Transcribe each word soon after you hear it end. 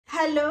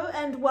Hello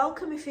and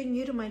welcome if you're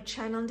new to my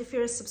channel, and if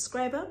you're a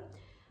subscriber,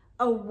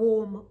 a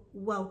warm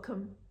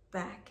welcome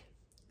back.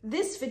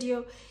 This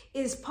video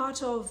is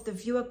part of the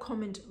viewer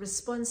comment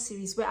response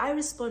series where I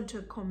respond to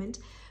a comment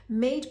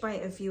made by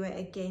a viewer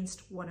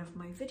against one of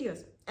my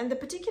videos. And the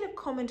particular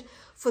comment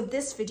for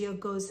this video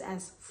goes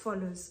as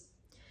follows.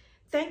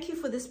 Thank you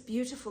for this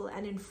beautiful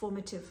and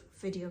informative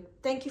video.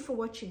 Thank you for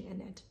watching,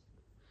 Annette.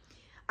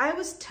 I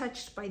was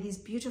touched by these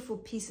beautiful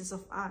pieces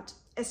of art,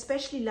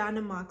 especially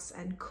Lana Marks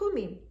and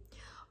Kumi.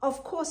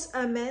 Of course,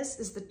 Hermes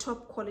is the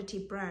top quality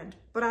brand,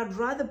 but I'd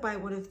rather buy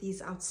one of these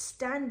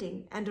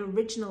outstanding and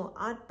original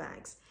art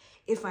bags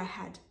if I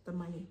had the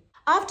money.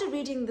 After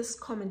reading this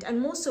comment, and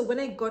more so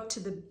when I got to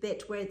the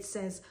bit where it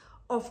says,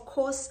 of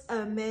course,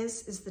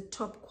 Hermes is the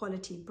top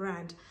quality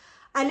brand,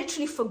 I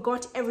literally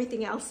forgot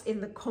everything else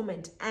in the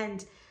comment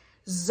and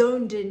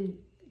zoned in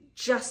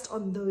just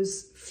on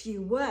those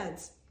few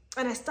words.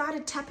 And I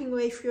started tapping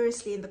away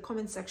furiously in the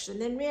comment section,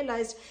 and then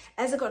realized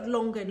as it got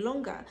longer and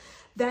longer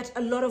that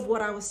a lot of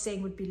what I was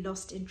saying would be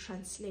lost in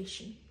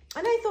translation.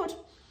 And I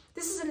thought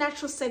this is a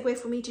natural segue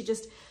for me to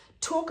just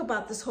talk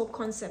about this whole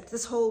concept,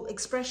 this whole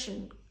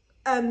expression,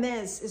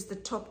 Hermes is the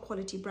top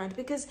quality brand,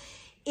 because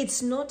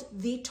it's not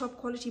the top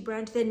quality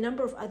brand. There are a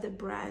number of other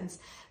brands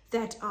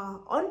that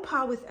are on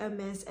par with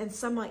Hermes, and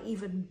some are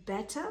even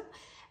better.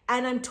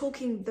 And I'm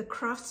talking the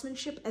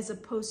craftsmanship as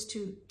opposed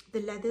to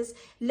the leathers.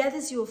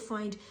 Leathers, you'll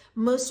find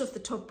most of the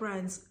top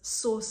brands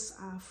source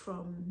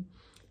from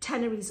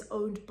tanneries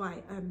owned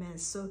by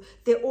Hermes. So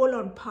they're all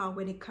on par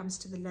when it comes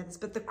to the leathers.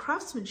 But the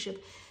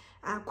craftsmanship,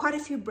 quite a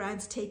few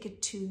brands take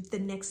it to the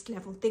next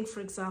level. Think,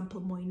 for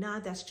example,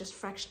 Moynat, that's just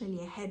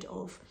fractionally ahead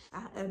of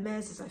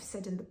Hermes, as I've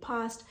said in the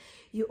past.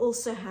 You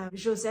also have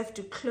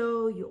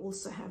Duclos, you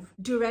also have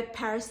Duret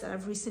Paris that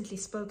I've recently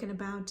spoken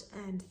about,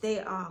 and they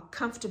are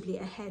comfortably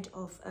ahead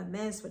of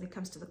Hermes when it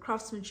comes to the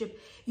craftsmanship.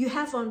 You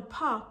have on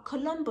par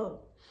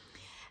Colombo.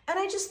 And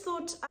I just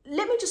thought,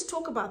 let me just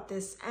talk about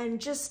this and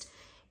just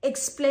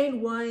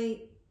explain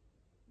why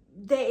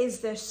there is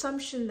the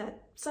assumption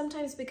that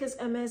sometimes because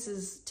Hermes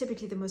is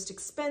typically the most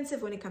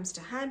expensive when it comes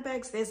to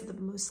handbags, they're the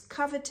most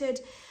coveted,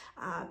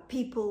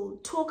 people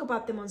talk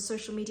about them on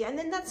social media, and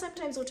then that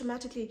sometimes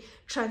automatically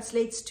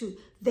translates to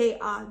they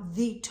are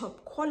the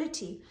top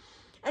quality.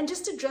 And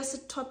just address a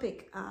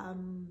topic,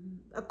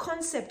 a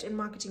concept in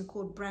marketing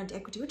called brand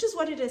equity, which is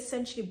what it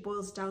essentially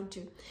boils down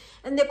to.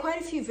 And there are quite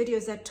a few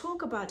videos that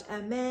talk about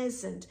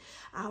Hermes and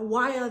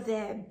why are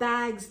their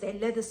bags, their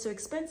leather so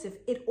expensive.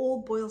 It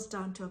all boils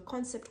down to a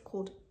concept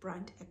called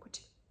brand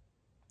equity.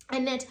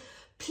 Annette,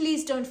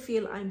 please don't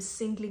feel I'm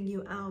singling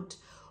you out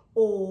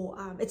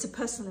or it's a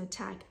personal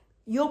attack.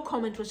 Your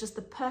comment was just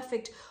the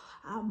perfect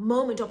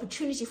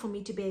opportunity for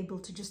me to be able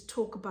to just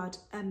talk about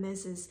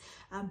Hermes's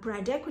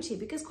brand equity,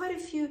 because quite a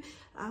few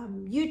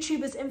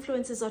YouTubers,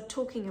 influencers are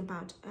talking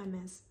about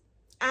Hermes.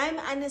 I'm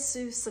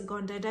Anesu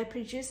Sagonda, and I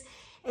produce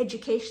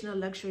educational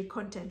luxury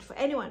content for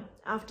anyone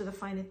after the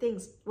finer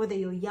things, whether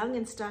you're young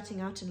and starting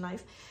out in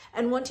life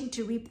and wanting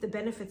to reap the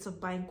benefits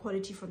of buying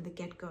quality from the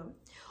get-go,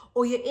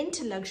 or you're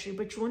into luxury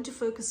but you want to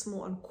focus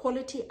more on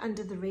quality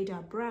under the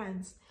radar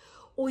brands,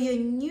 or you're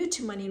new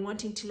to money and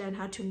wanting to learn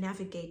how to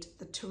navigate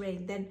the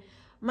terrain, then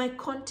my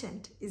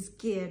content is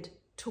geared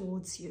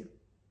towards you.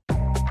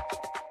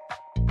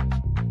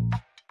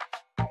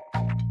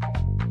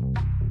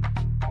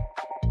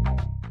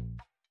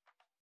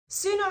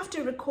 Soon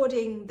after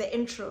recording the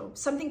intro,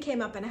 something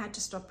came up and I had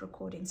to stop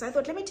recording. So I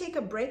thought, let me take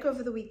a break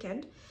over the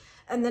weekend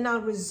and then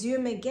I'll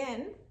resume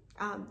again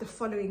the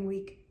following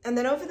week. And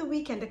then over the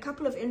weekend, a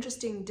couple of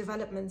interesting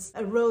developments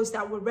arose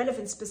that were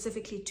relevant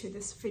specifically to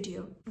this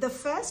video. The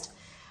first,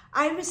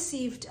 I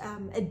received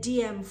a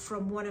DM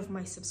from one of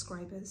my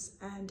subscribers,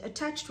 and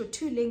attached were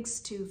two links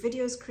to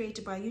videos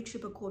created by a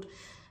YouTuber called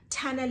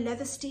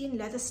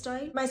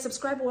Leatherstein. My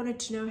subscriber wanted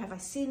to know, have I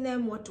seen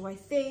them? What do I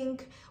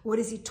think? What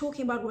is he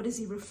talking about? What is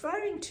he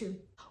referring to?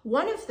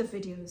 One of the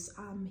videos,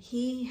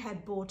 he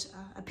had bought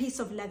a piece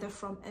of leather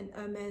from an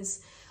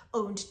Hermes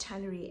owned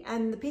tannery,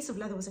 and the piece of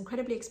leather was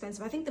incredibly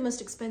expensive. I think the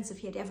most expensive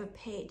he had ever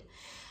paid.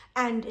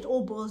 And it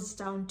all boils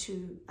down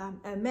to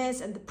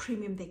Hermes and the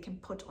premium they can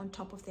put on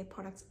top of their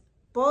products.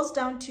 Boils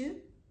down to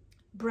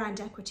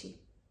brand equity.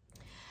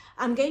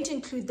 I'm going to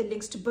include the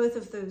links to both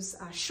of those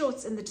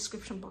shorts in the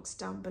description box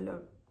down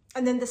below.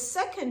 And then the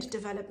second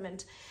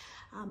development,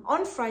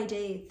 on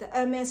Friday, the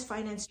Hermes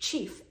finance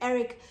chief,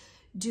 Eric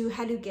Du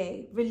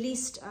Halugay,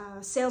 released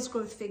sales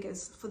growth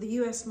figures for the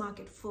US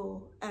market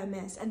for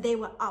Hermes, and they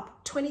were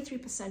up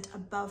 23%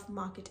 above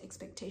market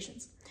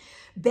expectations.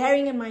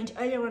 Bearing in mind,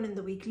 earlier on in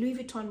the week, Louis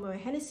Vuitton Moet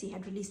Hennessy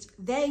had released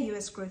their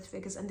US growth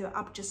figures and they were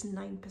up just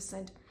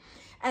 9%.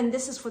 And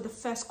this is for the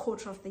first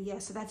quarter of the year,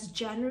 so that's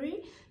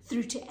January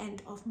through to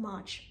end of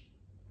March.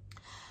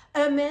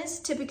 Hermes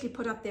typically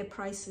put up their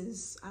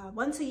prices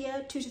once a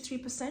year, 2 to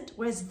 3%,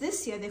 whereas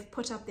this year they've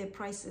put up their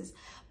prices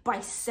by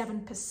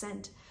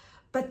 7%.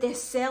 But their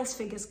sales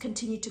figures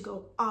continue to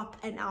go up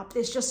and up.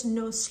 There's just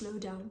no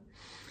slowdown.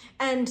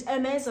 And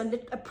Hermes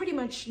are pretty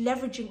much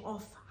leveraging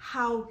off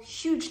how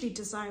hugely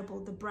desirable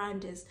the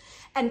brand is,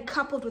 and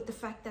coupled with the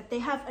fact that they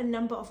have a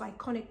number of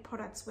iconic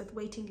products with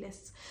waiting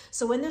lists.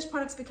 So when those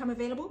products become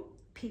available,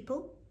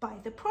 people buy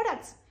the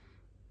products.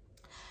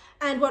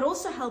 And what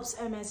also helps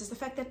Hermes is the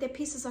fact that their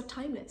pieces are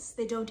timeless.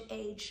 They don't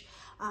age.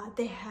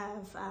 They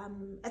have,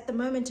 at the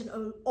moment,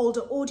 an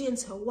older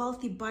audience who are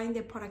wealthy, buying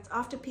their products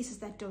after pieces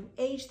that don't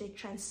age. They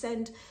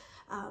transcend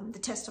the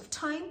test of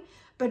time,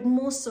 but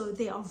more so,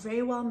 they are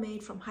very well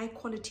made from high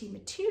quality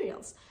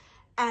materials,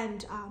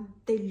 and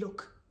they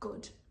look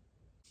good.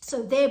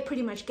 So they're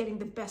pretty much getting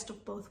the best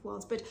of both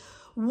worlds. But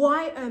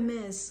why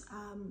Hermes,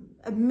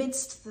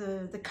 amidst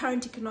the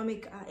current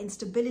economic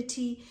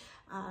instability,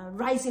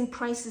 rising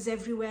prices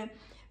everywhere,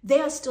 they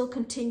are still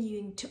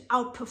continuing to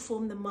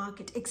outperform the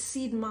market,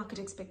 exceed market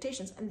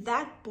expectations. And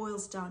that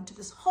boils down to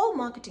this whole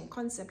marketing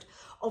concept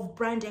of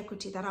brand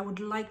equity that I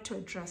would like to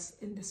address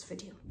in this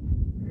video.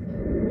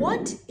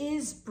 What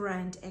is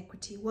brand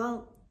equity?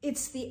 Well,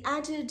 it's the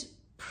added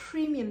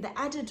premium, the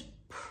added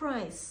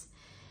price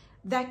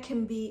that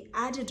can be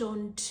added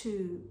on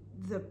to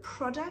the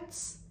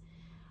products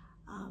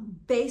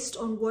based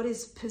on what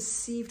is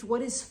perceived,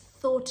 what is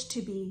thought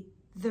to be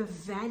the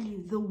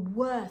value, the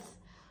worth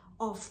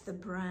of the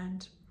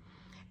brand.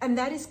 And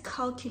that is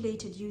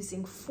calculated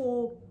using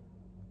 4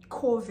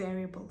 core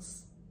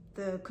variables: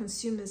 the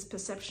consumer's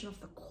perception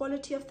of the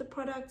quality of the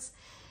products,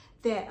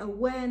 their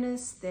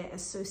awareness, their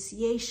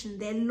association,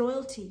 their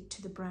loyalty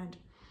to the brand.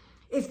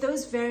 If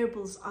those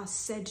variables are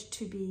said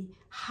to be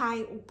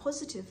high or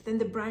positive, then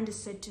the brand is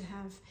said to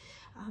have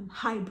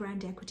high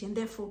brand equity, and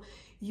therefore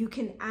you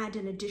can add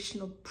an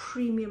additional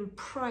premium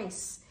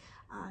price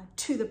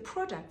to the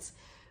products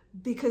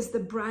because the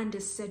brand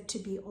is said to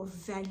be of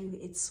value,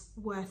 it's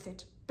worth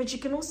it. But you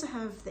can also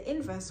have the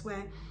inverse,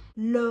 where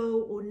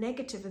low or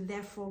negative, and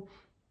therefore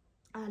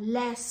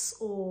less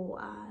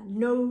or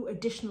no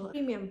additional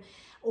premium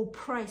or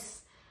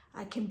price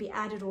can be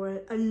added,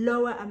 or a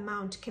lower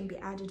amount can be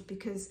added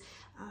because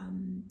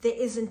there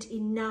isn't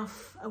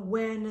enough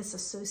awareness,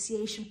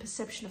 association,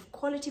 perception of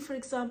quality, for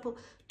example,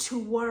 to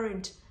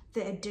warrant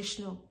the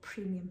additional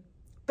premium.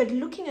 But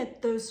looking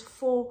at those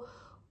 4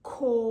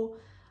 core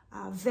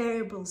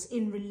variables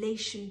in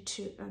relation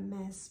to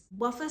Hermes,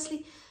 well,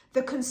 firstly,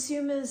 the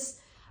consumer's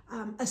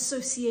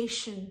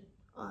association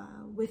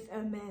with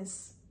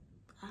Hermes.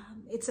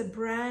 It's a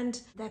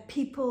brand that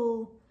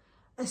people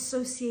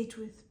associate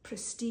with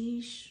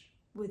prestige,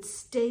 with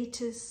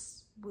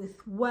status,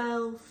 with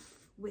wealth,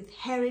 with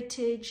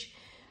heritage.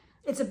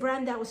 It's a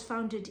brand that was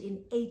founded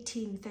in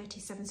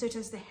 1837, so it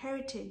has the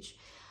heritage,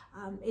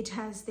 it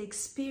has the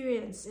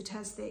experience, it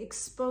has the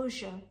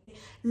exposure.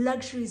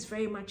 Luxury is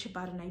very much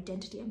about an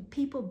identity, and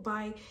people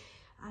buy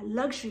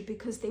luxury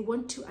because they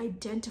want to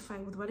identify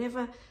with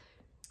whatever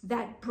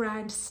that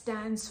brand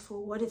stands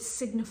for, what it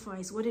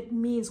signifies, what it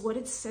means, what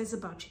it says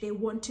about you. They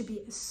want to be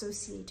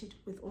associated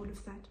with all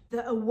of that.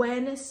 The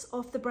awareness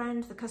of the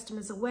brand, the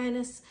customer's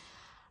awareness.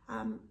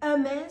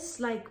 Hermes,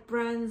 like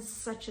brands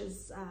such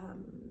as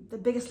the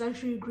biggest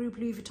luxury group,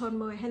 Louis Vuitton,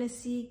 Moët,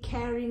 Hennessy,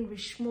 Kering,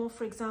 Richemont,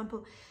 for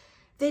example,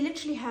 they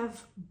literally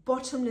have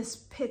bottomless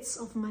pits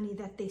of money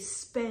that they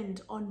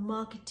spend on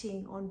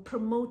marketing, on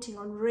promoting,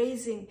 on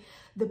raising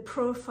the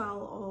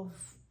profile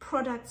of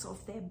products,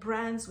 of their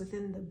brands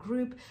within the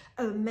group,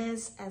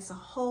 Hermes as a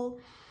whole.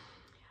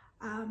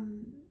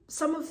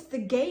 Some of the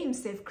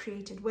games they've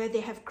created, where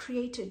they have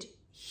created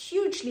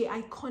hugely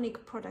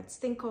iconic products.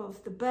 Think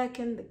of the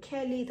Birkin, the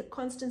Kelly, the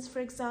Constance, for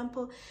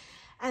example.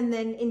 And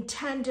then in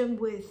tandem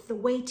with the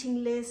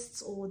waiting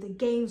lists or the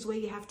games where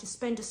you have to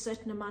spend a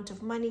certain amount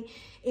of money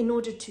in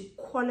order to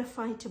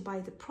qualify to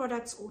buy the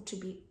products, or to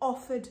be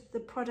offered the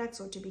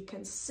products, or to be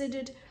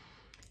considered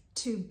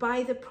to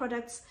buy the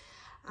products.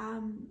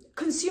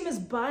 Consumers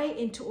buy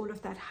into all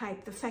of that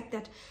hype, the fact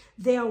that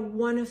they are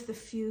one of the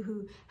few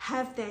who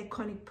have their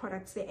iconic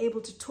products. They're able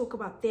to talk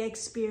about their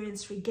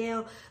experience,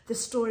 regale the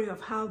story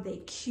of how they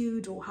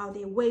queued, or how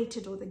they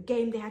waited, or the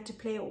game they had to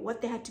play, or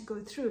what they had to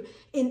go through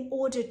in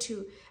order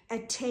to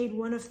attain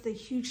one of the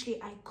hugely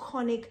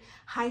iconic,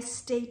 high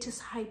status,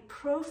 high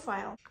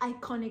profile,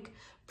 iconic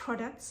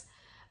products.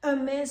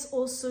 Hermes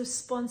also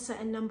sponsor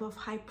a number of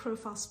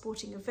high-profile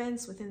sporting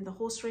events within the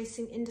horse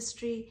racing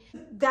industry.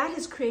 That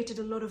has created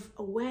a lot of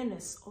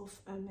awareness of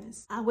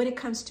Hermes. When it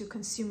comes to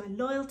consumer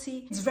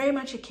loyalty, it's very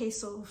much a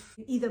case of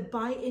you either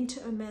buy into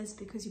Hermes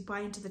because you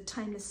buy into the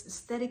timeless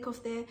aesthetic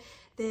of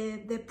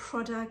their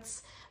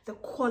products, the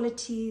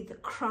quality, the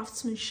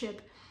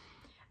craftsmanship.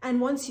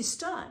 And once you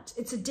start,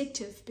 it's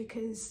addictive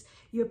because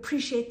you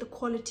appreciate the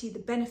quality, the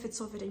benefits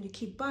of it, and you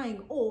keep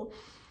buying. Or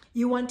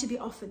you want to be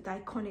offered the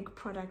iconic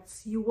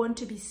products. You want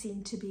to be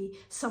seen to be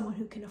someone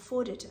who can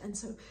afford it. And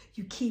so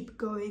you keep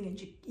going, and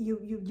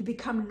you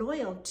become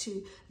loyal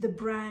to the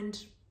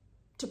brand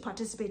to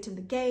participate in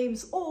the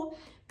games, or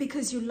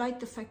because you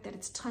like the fact that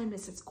it's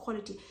timeless, it's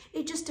quality.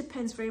 It just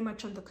depends very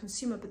much on the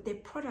consumer, but their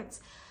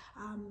products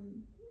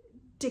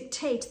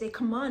they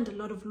command a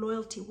lot of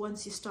loyalty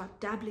once you start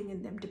dabbling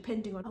in them,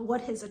 depending on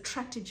what has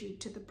attracted you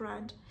to the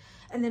brand.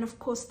 And then, of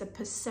course, the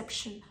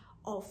perception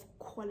of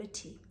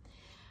quality.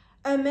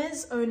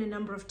 Hermes own a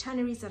number of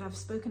tanneries that I've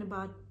spoken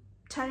about.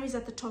 Tanneries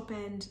at the top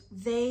end,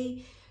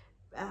 they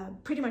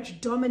pretty much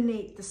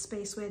dominate the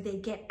space where they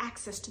get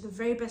access to the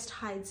very best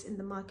hides in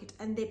the market,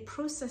 and they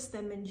process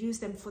them and use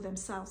them for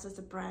themselves as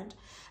a brand.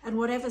 And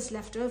whatever's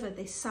left over,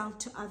 they sell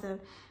to other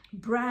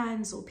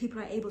brands, or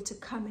people are able to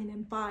come in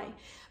and buy.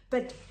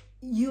 But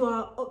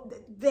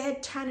their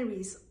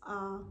tanneries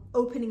are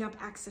opening up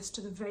access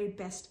to the very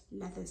best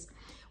leathers,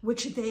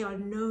 which they are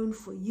known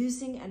for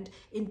using and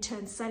in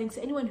turn selling. So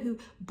anyone who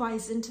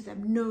buys into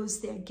them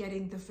knows they're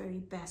getting the very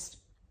best.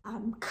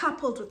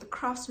 Coupled with the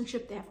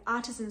craftsmanship, they have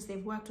artisans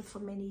they've worked with for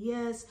many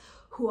years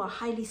who are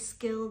highly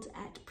skilled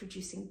at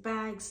producing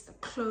bags, the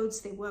clothes.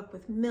 They work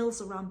with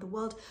mills around the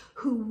world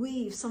who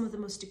weave some of the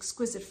most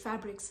exquisite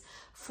fabrics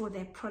for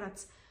their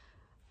products.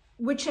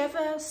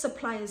 Whichever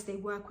suppliers they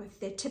work with,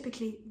 they're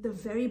typically the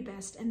very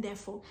best, and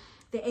therefore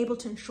they're able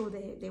to ensure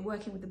they're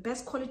working with the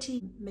best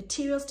quality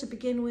materials to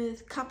begin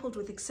with, coupled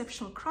with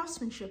exceptional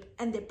craftsmanship,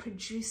 and they're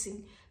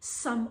producing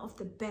some of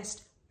the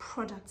best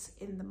products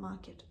in the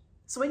market.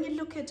 So when you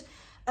look at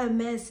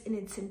Hermès in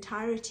its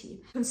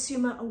entirety,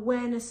 consumer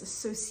awareness,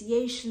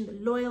 association, the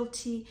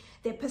loyalty,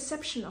 their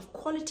perception of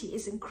quality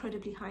is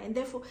incredibly high, and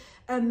therefore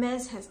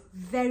Hermès has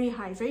very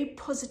high, very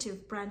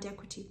positive brand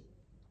equity.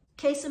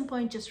 Case in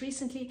point, just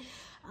recently,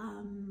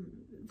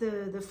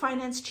 the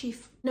finance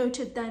chief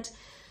noted that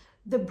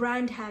the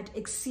brand had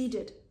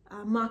exceeded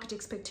market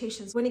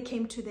expectations when it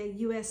came to their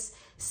US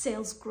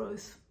sales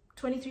growth,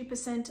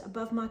 23%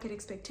 above market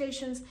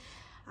expectations.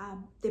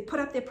 They put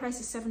up their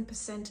prices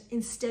 7%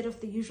 instead of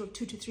the usual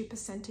 2 to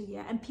 3% a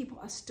year, and people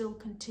are still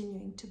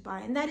continuing to buy.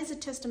 And that is a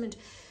testament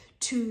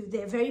to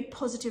their very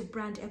positive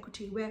brand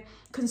equity, where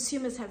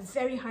consumers have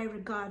very high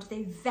regard,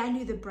 they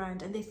value the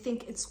brand, and they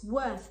think it's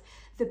worth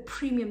the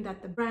premium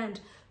that the brand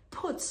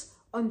puts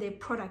on their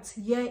products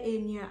year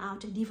in, year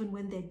out, and even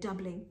when they're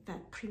doubling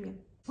that premium.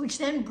 Which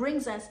then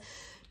brings us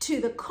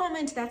to the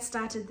comment that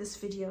started this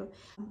video.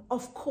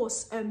 Of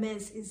course,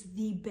 Hermès is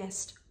the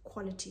best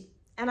quality.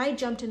 And I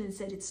jumped in and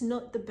said, it's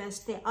not the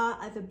best. There are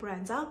other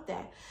brands out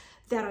there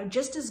that are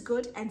just as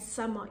good, and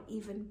some are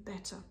even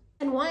better.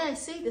 And why I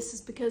say this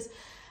is because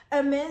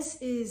Hermès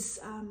is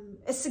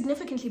a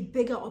significantly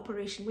bigger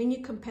operation when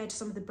you compare to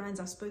some of the brands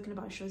I've spoken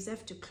about,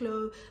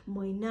 Duclos,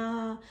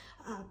 Moynat,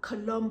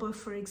 Colombo,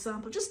 for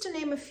example, just to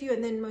name a few,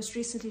 and then most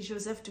recently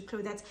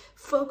Duclos, that's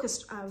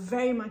focused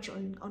very much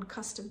on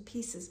custom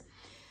pieces.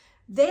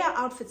 They are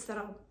outfits that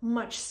are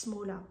much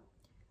smaller.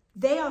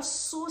 They are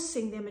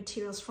sourcing their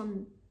materials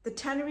from the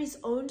tanneries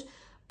owned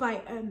by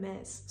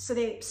Hermès. So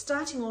they're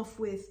starting off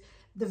with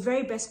the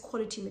very best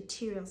quality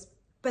materials.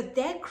 But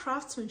their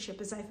craftsmanship,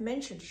 as I've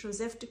mentioned,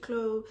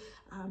 Duclos,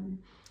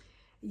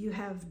 you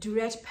have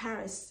Duret,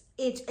 Paris,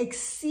 it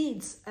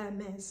exceeds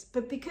Hermès.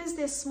 But because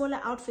they're smaller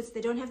outfits,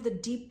 they don't have the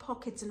deep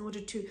pockets in order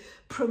to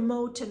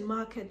promote and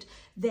market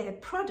their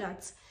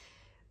products.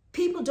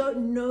 People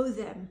don't know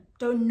them,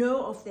 don't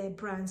know of their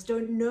brands,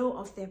 don't know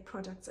of their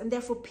products. And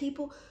therefore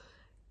people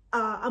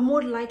are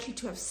more likely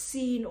to have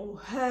seen or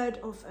heard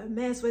of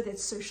Hermès, whether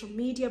it's social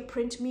media,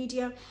 print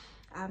media,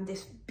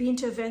 they've been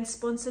to events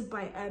sponsored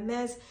by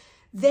Hermès.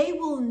 They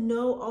will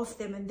know of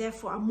them, and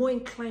therefore are more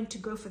inclined to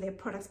go for their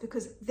products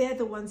because they're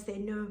the ones they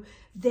know.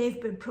 They've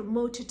been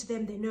promoted to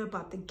them. They know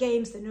about the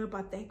games. They know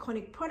about the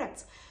iconic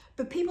products.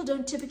 But people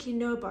don't typically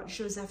know about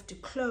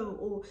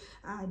Duclos or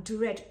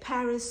Duret,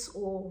 Paris,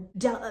 or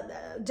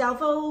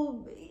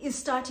Delvaux is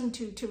starting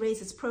to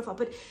raise its profile.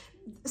 But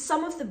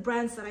some of the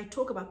brands that I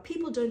talk about,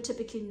 people don't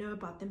typically know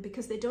about them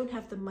because they don't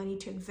have the money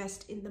to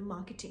invest in the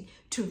marketing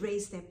to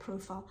raise their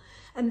profile.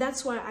 And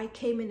that's why I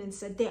came in and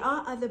said there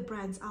are other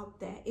brands out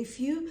there. If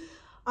you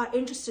are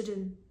interested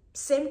in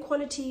same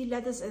quality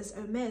leathers as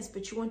Hermès,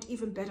 but you want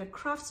even better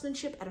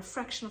craftsmanship at a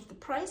fraction of the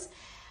price,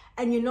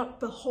 and you're not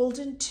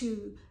beholden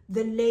to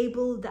the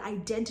label, the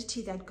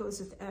identity that goes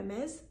with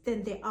Hermès,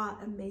 then there are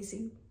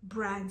amazing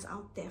brands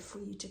out there for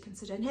you to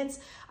consider. And hence,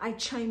 I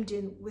chimed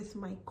in with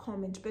my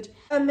comment. But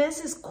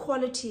Hermès's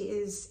quality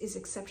is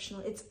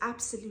exceptional. It's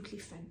absolutely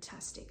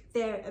fantastic.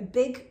 They're a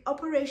big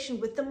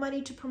operation with the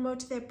money to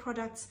promote their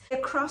products.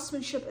 Their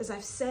craftsmanship, as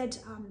I've said,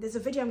 there's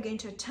a video I'm going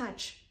to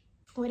attach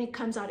when it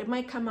comes out. It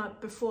might come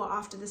out before or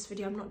after this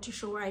video. I'm not too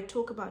sure, where I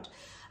talk about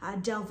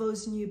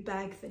Delvaux's new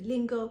bag, the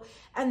Lingo.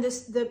 And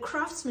the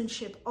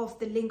craftsmanship of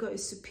the Lingo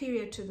is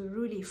superior to the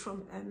Roulis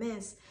from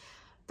Hermès.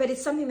 But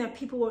it's something that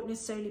people won't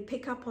necessarily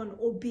pick up on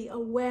or be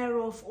aware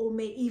of, or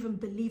may even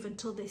believe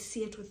until they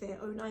see it with their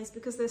own eyes,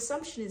 because the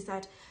assumption is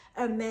that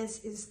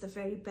Hermès is the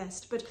very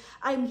best. But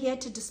I'm here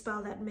to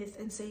dispel that myth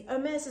and say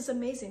Hermès is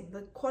amazing.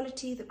 The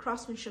quality, the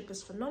craftsmanship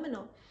is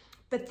phenomenal.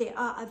 But there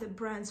are other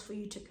brands for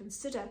you to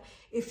consider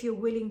if you're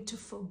willing to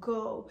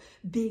forego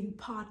being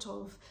part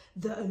of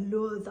the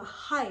allure, the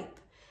hype,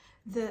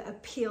 the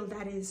appeal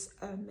that is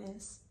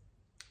Hermès.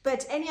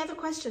 But any other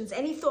questions,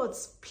 any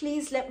thoughts,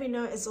 please let me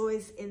know, as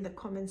always, in the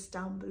comments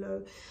down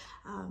below.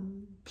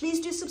 Please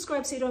do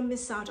subscribe so you don't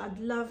miss out. I'd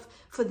love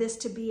for this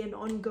to be an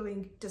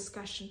ongoing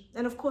discussion.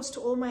 And of course,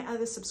 to all my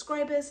other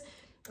subscribers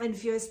and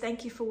viewers,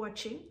 thank you for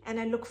watching. And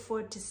I look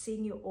forward to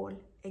seeing you all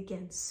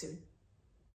again soon.